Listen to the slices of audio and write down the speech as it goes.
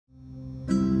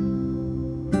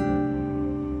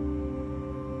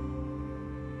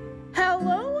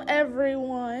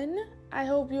everyone. I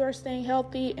hope you are staying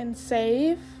healthy and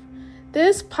safe.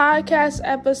 This podcast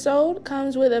episode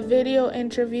comes with a video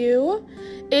interview.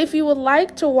 If you would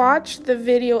like to watch the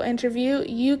video interview,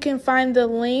 you can find the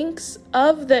links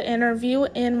of the interview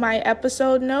in my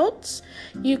episode notes.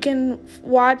 You can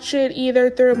watch it either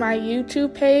through my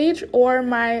YouTube page or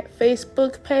my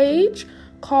Facebook page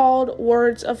called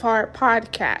Words of Heart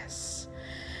Podcasts.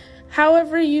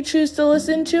 However you choose to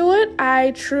listen to it,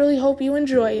 I truly hope you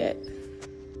enjoy it.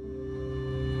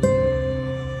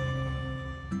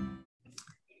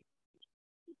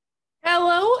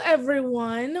 Hello,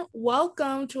 everyone.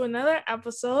 Welcome to another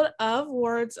episode of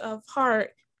Words of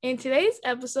Heart. In today's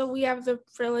episode, we have the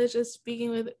privilege of speaking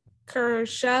with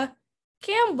Kersha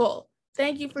Campbell.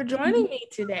 Thank you for joining me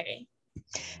today.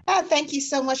 Thank you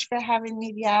so much for having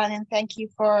me, Diane, and thank you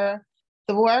for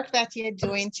the work that you're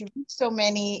doing to reach so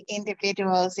many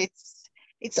individuals.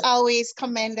 It's always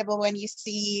commendable when you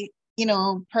see,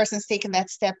 persons taking that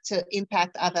step to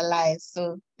impact other lives.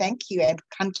 So thank you, and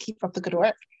keep up the good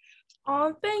work.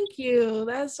 Oh, thank you.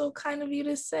 That's so kind of you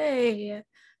to say.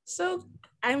 So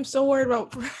I'm so worried about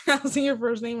pronouncing your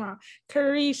first name wrong.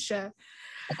 Kersha,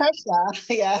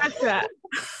 yeah. Kersha.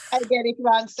 I get it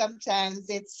wrong sometimes.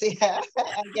 I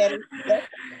get it.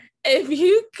 If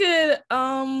you could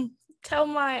tell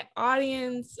my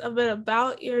audience a bit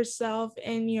about yourself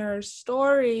and your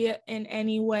story in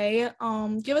any way,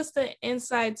 give us the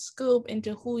inside scoop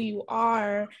into who you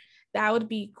are, that would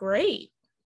be great.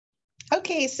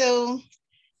 Okay, so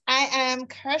I am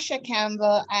Kersha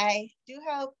Campbell. I do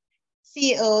help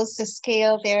CEOs to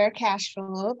scale their cash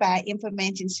flow by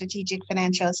implementing strategic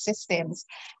financial systems.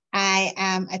 I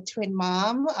am a twin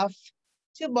mom of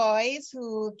two boys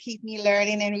who keep me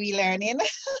learning and relearning.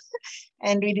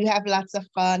 And we do have lots of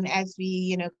fun as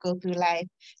we, go through life.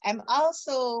 I'm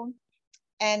also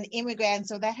an immigrant,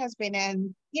 so that has been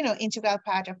an, integral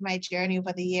part of my journey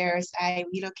over the years. I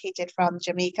relocated from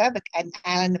Jamaica, an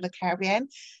island of the Caribbean.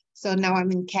 So now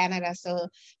I'm in Canada. So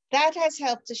that has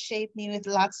helped to shape me with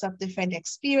lots of different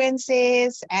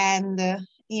experiences. And,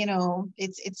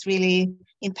 it's really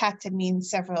impacted me in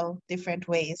several different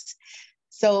ways.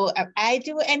 So I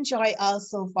do enjoy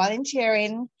also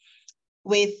volunteering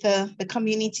with the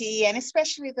community, and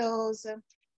especially those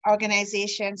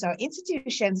organizations or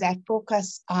institutions that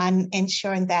focus on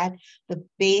ensuring that the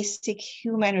basic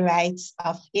human rights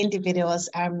of individuals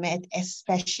are met,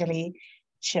 especially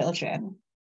children.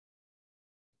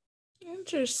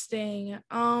 Interesting.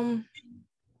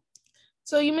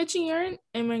 So you mentioned you're an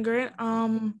immigrant,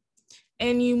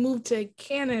 and you moved to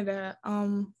Canada,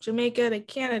 Jamaica to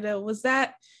Canada. Was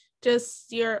that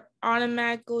just your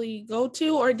automatically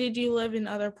go-to, or did you live in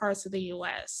other parts of the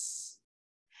U.S.?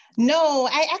 No,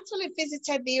 I actually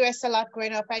visited the U.S. a lot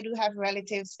growing up. I do have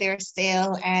relatives there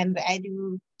still, and I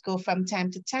do go from time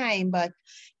to time, but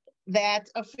that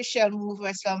official move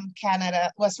was from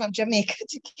Jamaica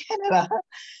to Canada.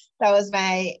 That was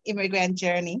my immigrant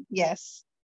journey, yes.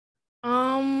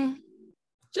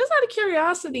 Just out of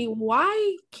curiosity,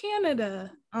 why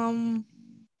Canada?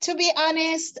 To be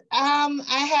honest,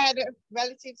 I had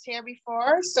relatives here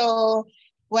before. So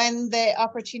when the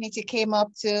opportunity came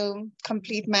up to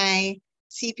complete my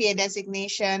CPA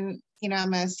designation,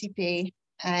 I'm a CPA,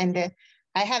 and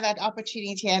I had that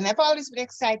opportunity, and I've always been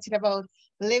excited about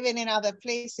living in other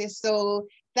places. So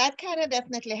that kind of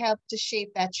definitely helped to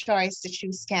shape that choice to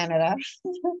choose Canada.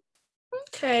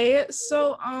 Okay,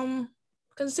 so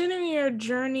considering your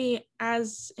journey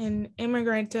as an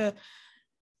immigrant to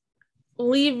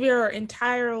leave your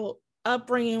entire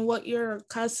upbringing, what you're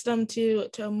accustomed to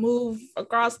move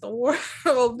across the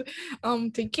world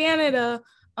to Canada,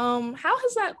 how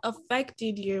has that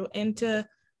affected you into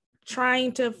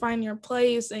trying to find your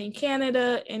place in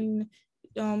Canada and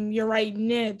your right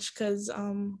niche? Because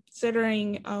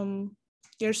considering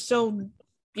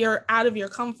you're out of your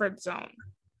comfort zone.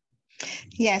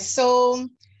 Yes, so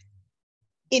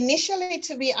initially,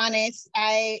 to be honest,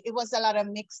 it was a lot of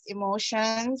mixed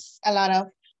emotions, a lot of,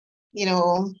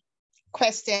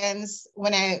 questions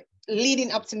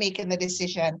leading up to making the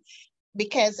decision,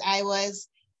 because I was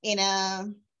in a,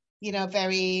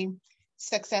 very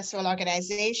successful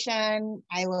organization.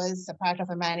 I was a part of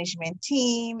a management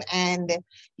team, and,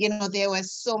 there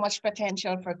was so much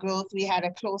potential for growth. We had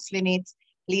a closely knit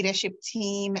leadership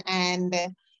team, and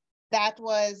that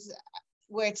was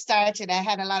where it started. I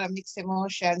had a lot of mixed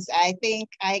emotions. I think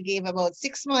I gave about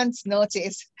 6 months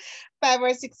notice, 5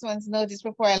 or 6 months notice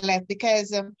before I left,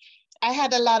 because I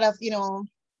had a lot of,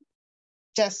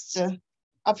 just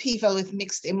upheaval with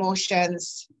mixed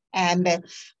emotions. And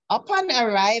upon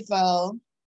arrival,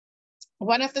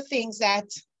 one of the things that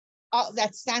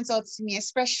that stands out to me,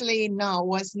 especially now,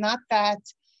 was not that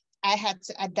I had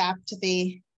to adapt to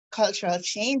the cultural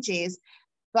changes,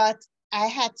 but I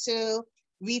had to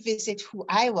revisit who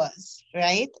I was,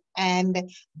 right?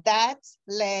 And that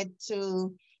led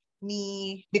to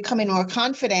me becoming more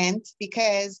confident,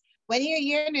 because when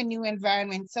you're in a new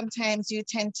environment, sometimes you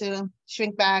tend to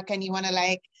shrink back and you want to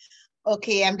like,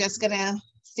 okay, I'm just gonna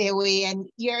stay away. And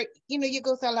you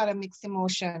go through a lot of mixed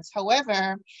emotions.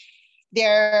 However,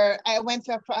 I went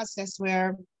through a process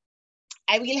where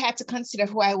I really had to consider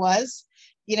who I was,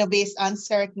 based on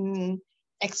certain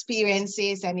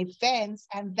experiences and events.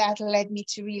 And that led me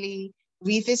to really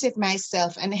revisit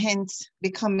myself and hence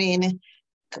becoming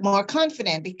more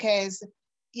confident, because,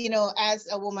 as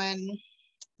a woman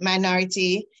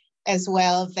minority as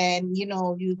well, then, you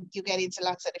get into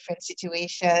lots of different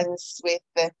situations with,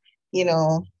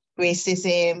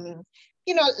 racism,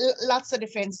 lots of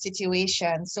different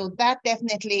situations. So that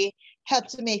definitely helped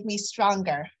to make me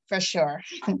stronger, for sure.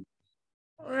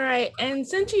 Right. And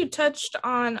since you touched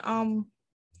on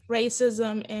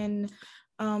racism and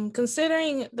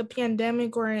considering the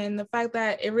pandemic we're in, the fact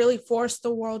that it really forced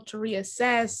the world to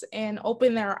reassess and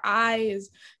open their eyes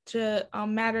to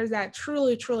matters that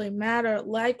truly, truly matter,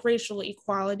 like racial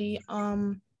equality.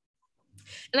 And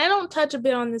I don't touch a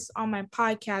bit on this on my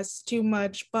podcast too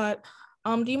much, but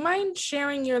do you mind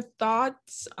sharing your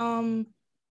thoughts in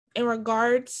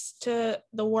regards to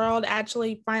the world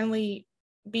actually finally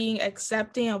being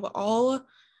accepting of all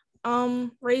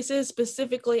races,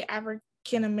 specifically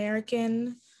African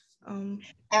American?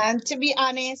 And to be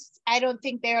honest, I don't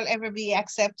think there'll ever be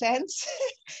acceptance.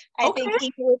 I Okay.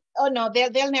 think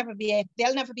they'll never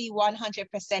be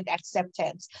 100%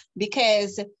 acceptance,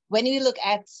 because when you look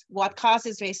at what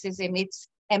causes racism, it's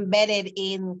embedded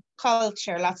in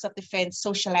culture, lots of different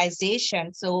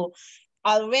socialization. So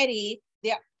already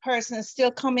there are persons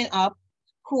still coming up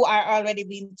who are already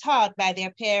being taught by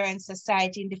their parents,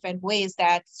 society in different ways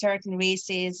that certain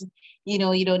races, you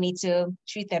don't need to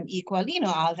treat them equal,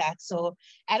 all that. So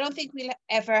I don't think we'll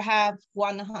ever have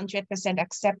 100%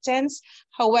 acceptance.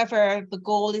 However, the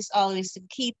goal is always to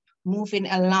keep moving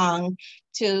along,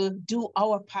 to do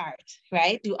our part,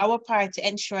 right? Do our part to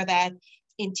ensure that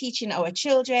in teaching our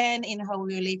children, in how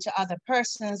we relate to other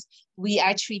persons, we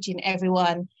are treating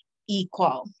everyone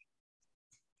equal.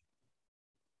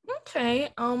 Okay.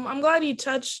 I'm glad you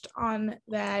touched on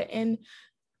that, and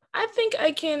I think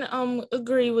I can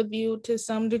agree with you to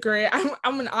some degree.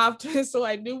 I'm an optimist, so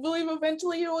I do believe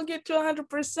eventually it will get to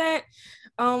 100%.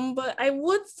 But I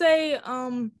would say,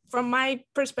 from my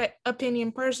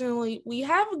opinion personally, we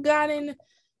have gotten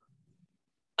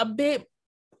a bit,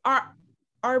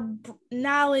 our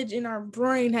knowledge in our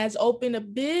brain has opened a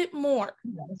bit more.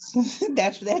 Yes,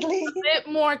 definitely. A bit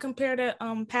more compared to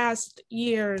past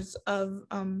years of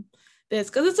this,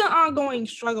 because it's an ongoing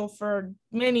struggle for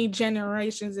many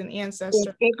generations and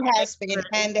ancestors. It has been.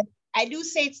 And I do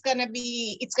say it's gonna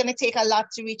take a lot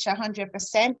to reach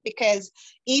 100%, because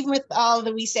even with all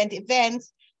the recent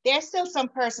events, there are still some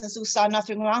persons who saw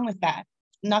nothing wrong with that,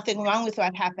 nothing wrong with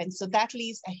what happened. So that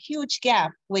leaves a huge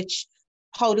gap, which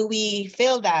how do we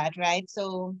fill that, right?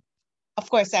 So of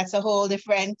course, that's a whole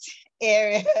different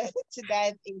area to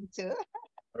dive into.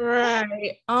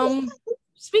 Right.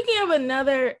 Speaking of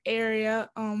another area,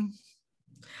 I'm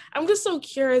just so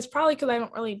curious, probably because I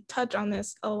don't really touch on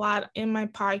this a lot in my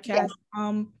podcast.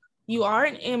 Yeah. You are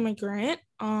an immigrant.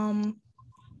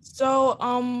 So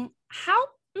how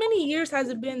many years has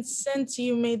it been since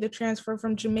you made the transfer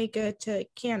from Jamaica to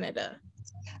Canada?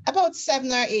 About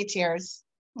 7 or 8 years.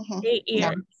 8 years.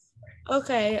 Yeah.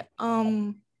 Okay.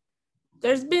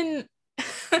 There's been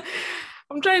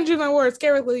I'm trying to choose my words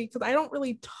carefully because I don't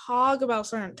really talk about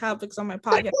certain topics on my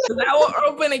podcast, because that will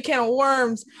open a can of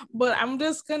worms. But I'm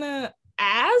just gonna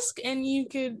ask, and you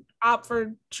could opt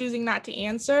for choosing not to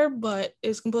answer, but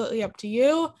it's completely up to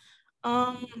you.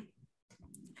 There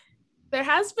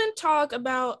has been talk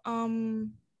about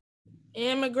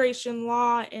immigration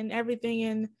law and everything,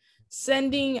 and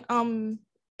sending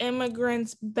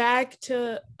immigrants back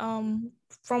to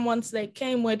from whence they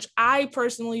came, which I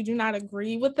personally do not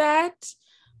agree with that.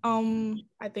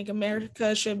 I think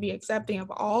America should be accepting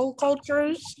of all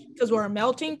cultures because we're a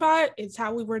melting pot. It's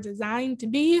how we were designed to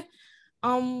be.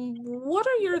 What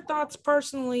are your thoughts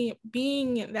personally,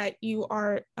 being that you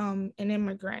are an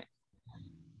immigrant?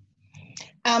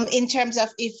 In terms of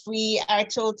if we are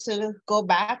told to go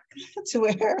back to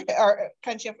our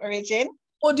country of origin?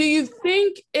 Well, do you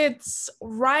think it's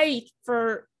right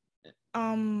for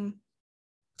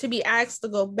to be asked to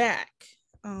go back?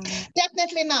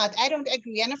 Definitely not. I don't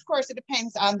agree. And of course, it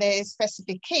depends on the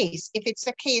specific case. If it's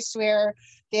a case where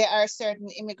there are certain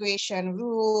immigration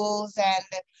rules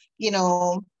and, you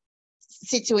know,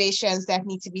 situations that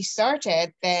need to be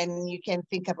sorted, then you can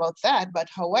think about that. But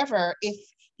however, if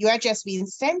you are just being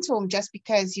sent home just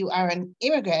because you are an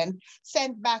immigrant,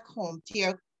 sent back home to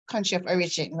your country of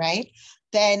origin, right?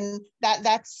 Then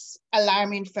that's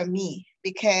alarming for me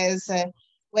because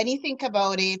when you think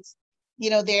about it, you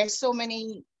know, there's so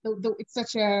many, it's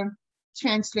such a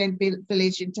transient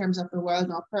village in terms of the world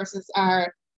now. Persons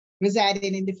are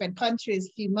residing in different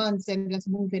countries, few months and just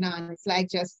moving on. It's like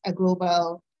just a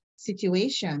global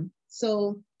situation.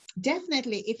 So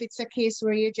definitely, if it's a case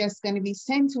where you're just going to be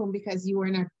sent home because you were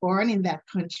not born in that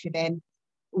country, then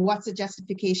what's the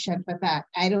justification for that?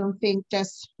 I don't think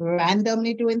just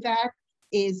randomly doing that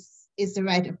is the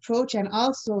right approach. And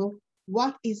also,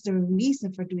 what is the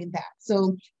reason for doing that?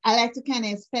 So I like to kind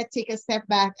of take a step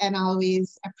back and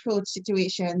always approach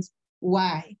situations.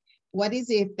 Why? What is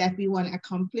it that we want to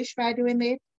accomplish by doing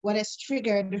it? What has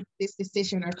triggered this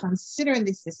decision or considering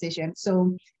this decision?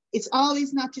 So it's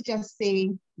always not to just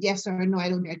say yes or no, I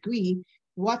don't agree.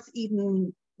 What's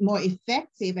even more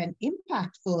effective and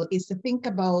impactful is to think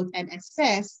about and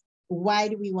assess, why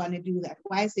do we want to do that?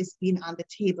 Why is this being on the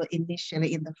table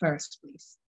initially in the first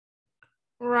place?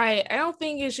 Right. I don't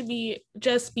think it should be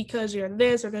just because you're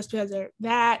this or just because you're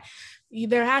that.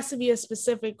 There has to be a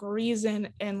specific reason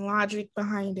and logic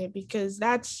behind it, because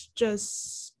that's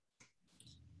just,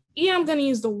 yeah, I'm going to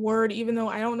use the word, even though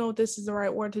I don't know if this is the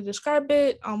right word to describe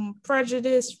it.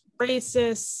 Prejudice,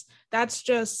 racist, that's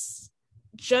just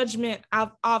judgment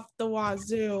off the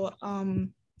wazoo.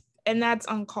 And that's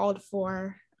uncalled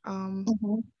for.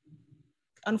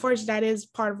 Unfortunately, that is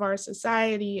part of our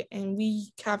society, and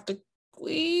we have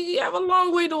a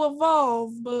long way to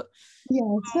evolve, but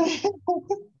yes.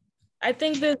 I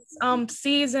think this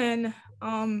season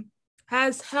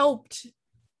has helped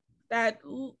that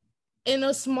in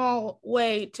a small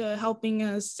way to helping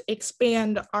us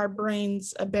expand our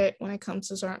brains a bit when it comes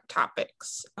to certain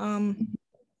topics. And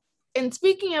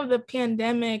speaking of the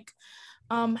pandemic,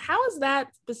 how has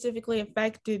that specifically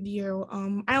affected you?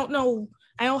 I don't know.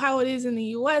 I know how it is in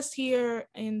the US here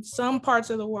in some parts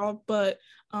of the world, but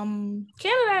Canada,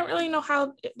 I don't really know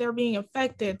how they're being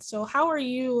affected. So how are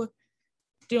you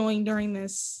doing during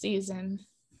this season?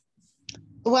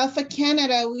 Well, for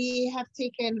Canada, we have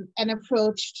taken an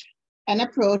approach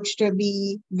to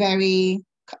be very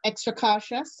extra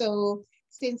cautious. So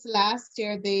since last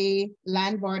year, the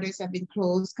land borders have been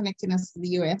closed, connecting us to the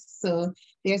US. So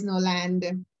there's no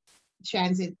land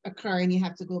transit occurring. You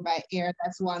have to go by air.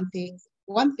 That's one thing.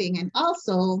 And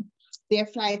also, there are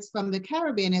flights from the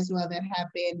Caribbean as well that have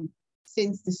been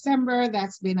since December,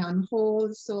 that's been on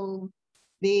hold. So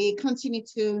they continue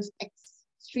to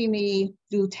extremely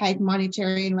do tight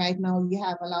monitoring right now. You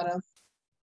have a lot of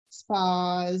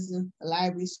spas,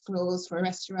 libraries closed, for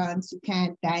restaurants. You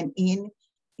can't dine in.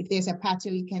 If there's a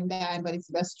patio, you can dine, but it's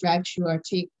just drive through or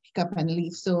pick up and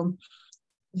leave. So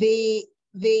the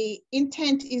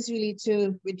intent is really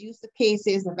to reduce the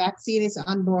cases. The vaccine is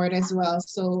on board as well.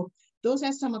 So those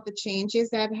are some of the changes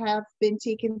that have been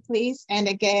taking place. And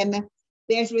again,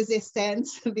 there's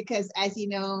resistance because, as you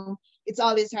know, it's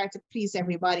always hard to please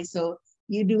everybody. So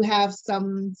you do have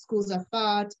some schools of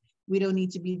thought, we don't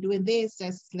need to be doing this,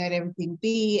 just let everything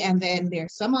be. And then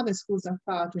there's some other schools of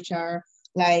thought which are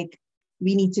like,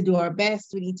 we need to do our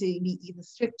best. We need to be even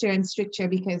stricter and stricter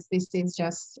because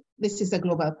this is a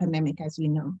global pandemic, as we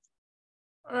know.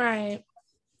 All right.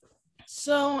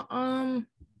 So,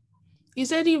 you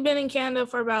said you've been in Canada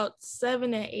for about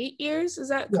 7 to 8 years. Is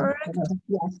that correct?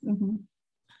 Yes.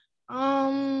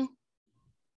 Mm-hmm.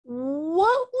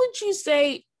 What would you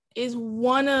say is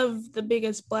one of the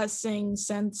biggest blessings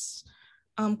since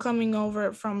coming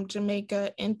over from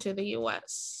Jamaica into the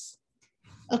US?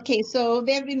 Okay, so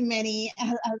there have been many.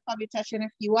 I'll probably touch on a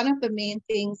few. One of the main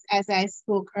things, as I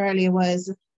spoke earlier,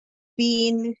 was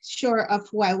being sure of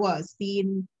who I was,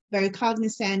 being very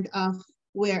cognizant of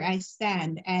where I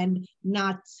stand and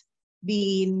not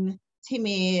being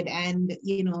timid and,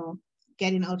 you know,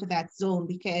 getting out of that zone.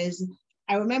 Because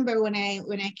I remember when I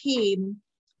came,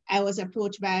 I was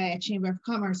approached by a Chamber of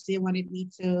Commerce. They wanted me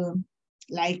to,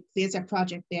 like, there's a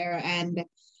project there, and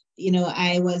you know,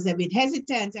 I was a bit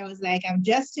hesitant. I was like, I'm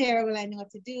just here. Well, I know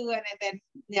what to do. And then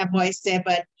the boy said,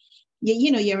 but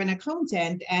you know, you're an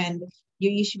accountant and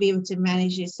you should be able to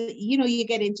manage it. So, you know, you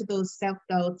get into those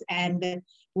self-doubts. And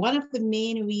one of the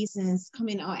main reasons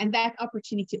coming out, and that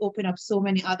opportunity opened up so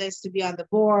many others to be on the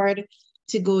board,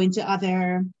 to go into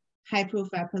other high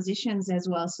profile positions as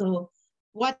well. So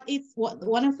what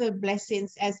one of the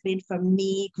blessings has been for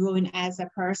me growing as a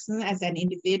person, as an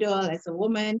individual, as a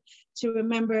woman, to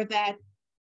remember that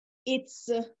it's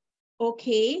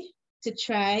okay to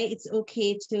try. It's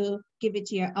okay to give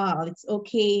it your all. It's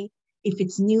okay if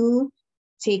it's new,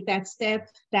 take that step.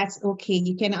 That's okay.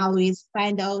 You can always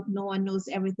find out. No one knows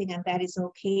everything, and that is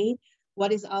okay.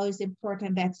 What is always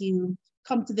important that you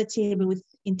come to the table with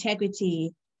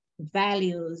integrity,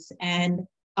 values, and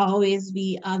always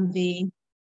be on the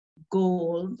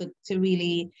goal to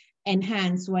really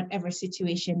enhance whatever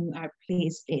situation you are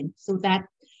placed in. So that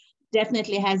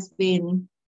definitely has been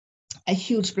a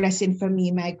huge blessing for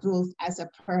me, my growth as a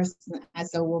person,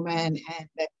 as a woman.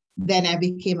 And then I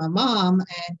became a mom.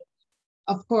 And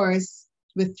of course,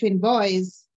 with twin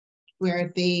boys,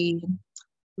 where they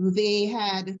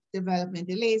had development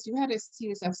delays, we had a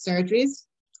series of surgeries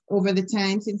over the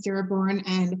time since they were born.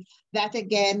 And that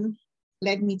again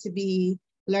led me to be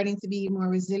learning to be more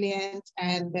resilient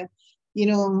and,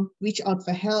 reach out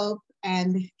for help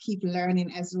and keep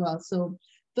learning as well. So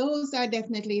those are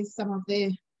definitely some of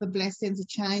the blessings, the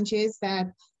challenges that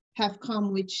have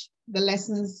come, which the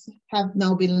lessons have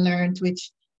now been learned,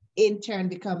 which in turn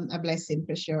become a blessing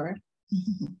for sure.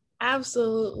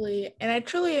 Absolutely. And I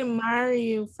truly admire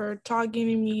you for talking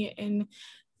to me and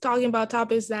talking about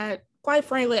topics that, quite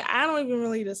frankly, I don't even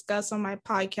really discuss on my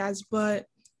podcast. But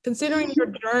considering your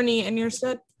journey and your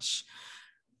such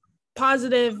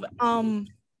positive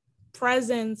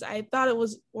presence, I thought it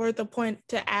was worth a point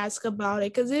to ask about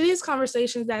it, because it is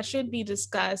conversations that should be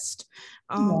discussed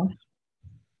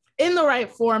in the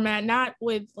right format, not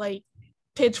with like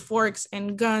pitchforks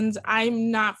and guns.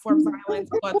 I'm not for violence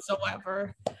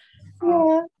whatsoever.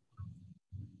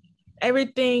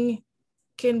 Everything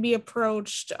can be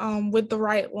approached with the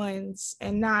right lens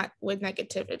and not with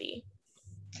negativity.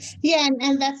 Yeah,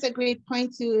 and that's a great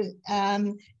point too,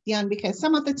 Dion, because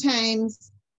some of the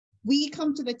times we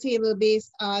come to the table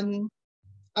based on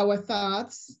our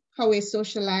thoughts, how we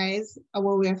socialize, how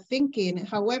we're thinking.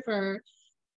 However,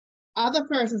 other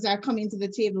persons are coming to the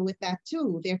table with that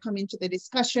too. They're coming to the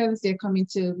discussions, they're coming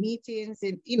to meetings,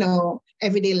 and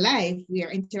everyday life. We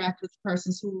are interacting with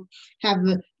persons who have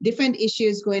different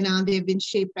issues going on. They've been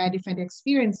shaped by different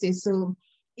experiences. So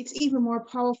it's even more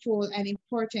powerful and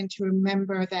important to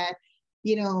remember that,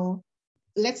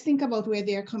 let's think about where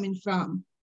they're coming from.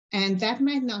 And that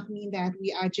might not mean that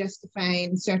we are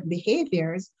justifying certain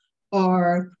behaviors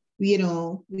or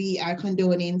we are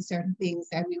condoning certain things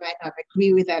that we might not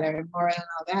agree with that are immoral and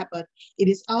all that, but it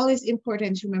is always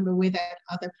important to remember where that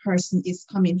other person is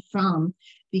coming from,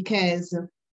 because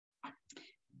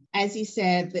as you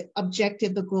said, the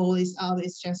objective, the goal is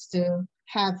always just to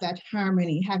have that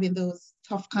harmony. Having those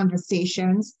tough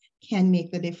conversations can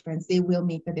make the difference. They will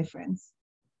make the difference.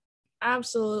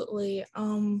 Absolutely.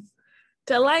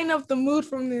 To lighten up the mood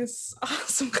from this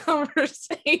awesome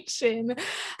conversation,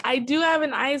 I do have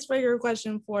an icebreaker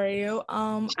question for you. I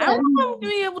don't know if I'm going to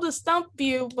be able to stump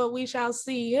you, but we shall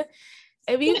see.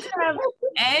 If you could have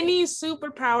any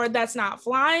superpower that's not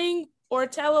flying or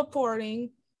teleporting,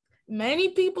 many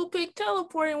people pick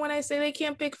teleporting when I say they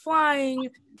can't pick flying.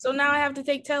 So now I have to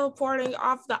take teleporting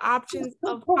off the options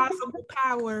of possible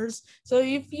powers. So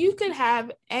if you could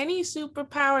have any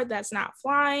superpower that's not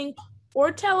flying or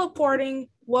teleporting,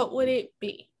 what would it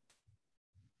be?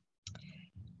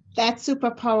 That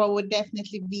superpower would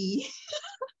definitely be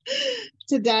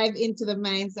to dive into the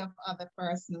minds of other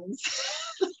persons.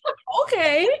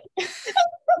 Okay.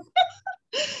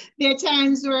 There are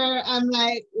times where I'm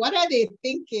like, what are they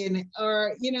thinking?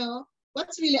 Or,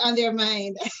 what's really on their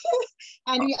mind?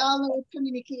 And we all know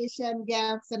communication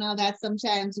gaps and all that.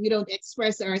 Sometimes we don't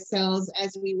express ourselves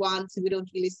as we want to. We don't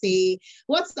really say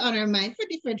what's on our mind for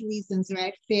different reasons,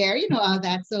 right? Fair, all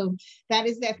that. So that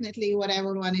is definitely what I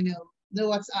would want to know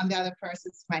what's on the other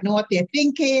person's mind, know what they're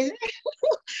thinking,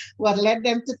 what led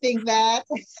them to think that.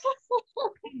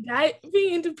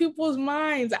 Diving into people's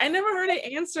minds. I never heard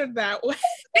it answered that way.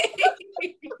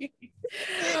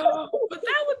 But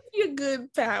that would be a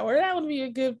good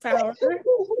power.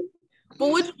 But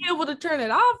would you be able to turn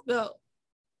it off though?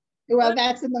 Well,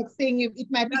 that's the next thing. It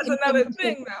might be another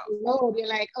thing now. You're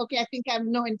like, okay, I think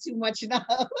I'm knowing too much now.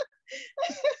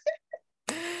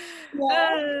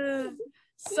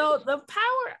 So the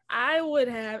power I would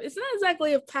have, it's not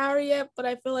exactly a power yet, but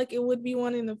I feel like it would be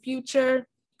one in the future,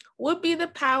 would be the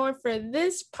power for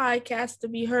this podcast to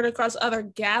be heard across other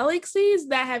galaxies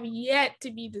that have yet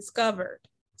to be discovered.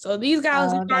 So these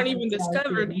galaxies aren't even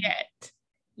discovered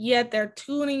yet they're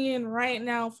tuning in right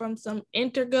now from some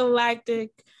intergalactic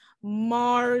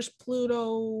Mars,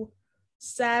 Pluto,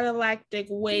 satellitic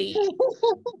wave.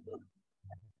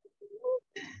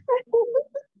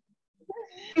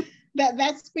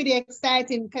 That's pretty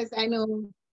exciting because I know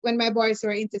when my boys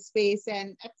were into space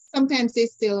and sometimes they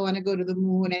still want to go to the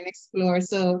moon and explore.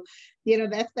 So,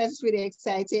 that's really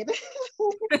exciting.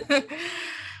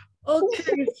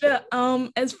 Okay,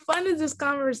 so as fun as this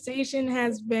conversation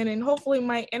has been, and hopefully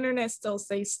my internet still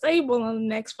stays stable in the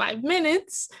next 5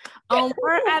 minutes,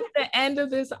 we're at the end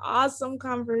of this awesome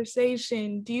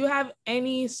conversation. Do you have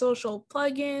any social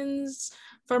plugins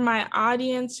for my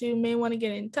audience who may want to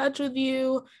get in touch with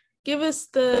you? Give us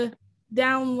the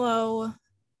down low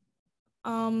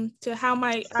to how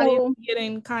my audience can get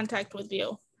in contact with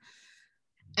you.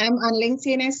 I'm on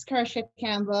LinkedIn as Kersha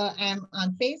Campbell. I'm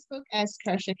on Facebook as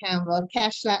Kersha Campbell.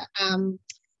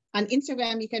 On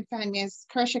Instagram, you can find me as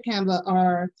Kersha Campbell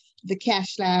or the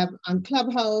Cash Lab. On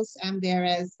Clubhouse, I'm there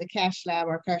as the Cash Lab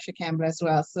or Kersha Campbell as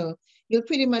well. So you'll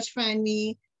pretty much find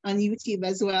me on YouTube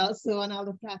as well. So on all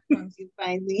the platforms, you'll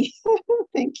find me.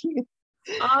 Thank you.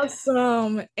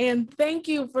 Awesome. And thank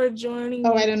you for joining me.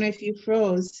 I don't know if you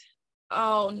froze.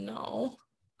 Oh, no.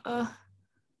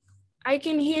 I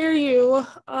can hear you.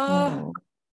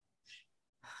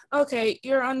 Okay,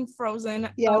 you're unfrozen.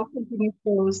 Yeah, you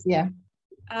froze. Yeah.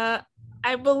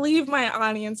 I believe my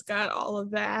audience got all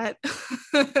of that.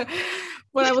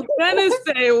 What I was gonna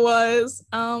say was,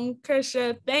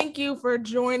 Kersha, thank you for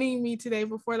joining me today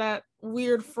before that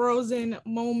weird frozen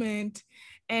moment.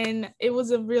 And it was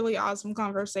a really awesome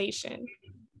conversation.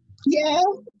 Yeah,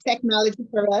 technology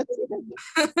for us.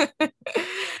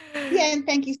 Yeah, and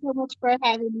thank you so much for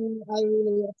having me. I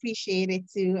really appreciate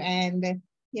it too. And,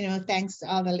 thanks to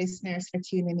all the listeners for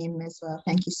tuning in as well.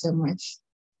 Thank you so much.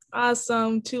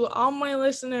 Awesome. To all my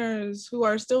listeners who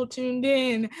are still tuned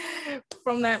in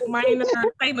from that minor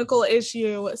technical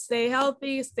issue, stay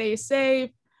healthy, stay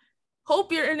safe.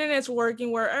 Hope your internet's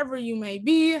working wherever you may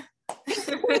be.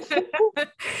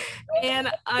 And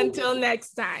until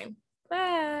next time,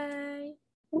 bye.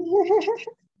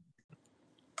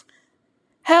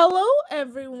 Hello,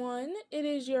 everyone. It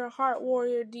is your Heart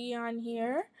Warrior Dion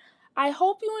here. I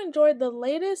hope you enjoyed the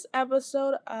latest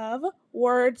episode of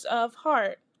Words of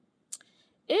Heart.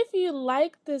 If you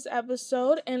liked this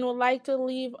episode and would like to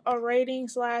leave a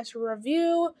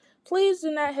rating/review, please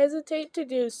do not hesitate to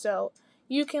do so.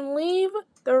 You can leave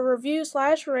the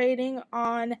review/rating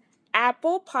on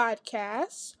Apple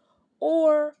Podcasts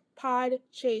or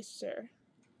Podchaser.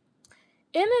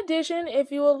 In addition, if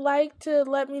you would like to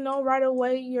let me know right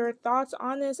away your thoughts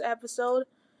on this episode,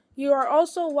 you are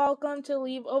also welcome to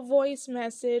leave a voice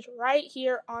message right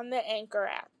here on the Anchor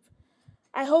app.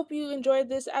 I hope you enjoyed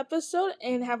this episode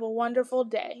and have a wonderful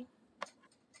day.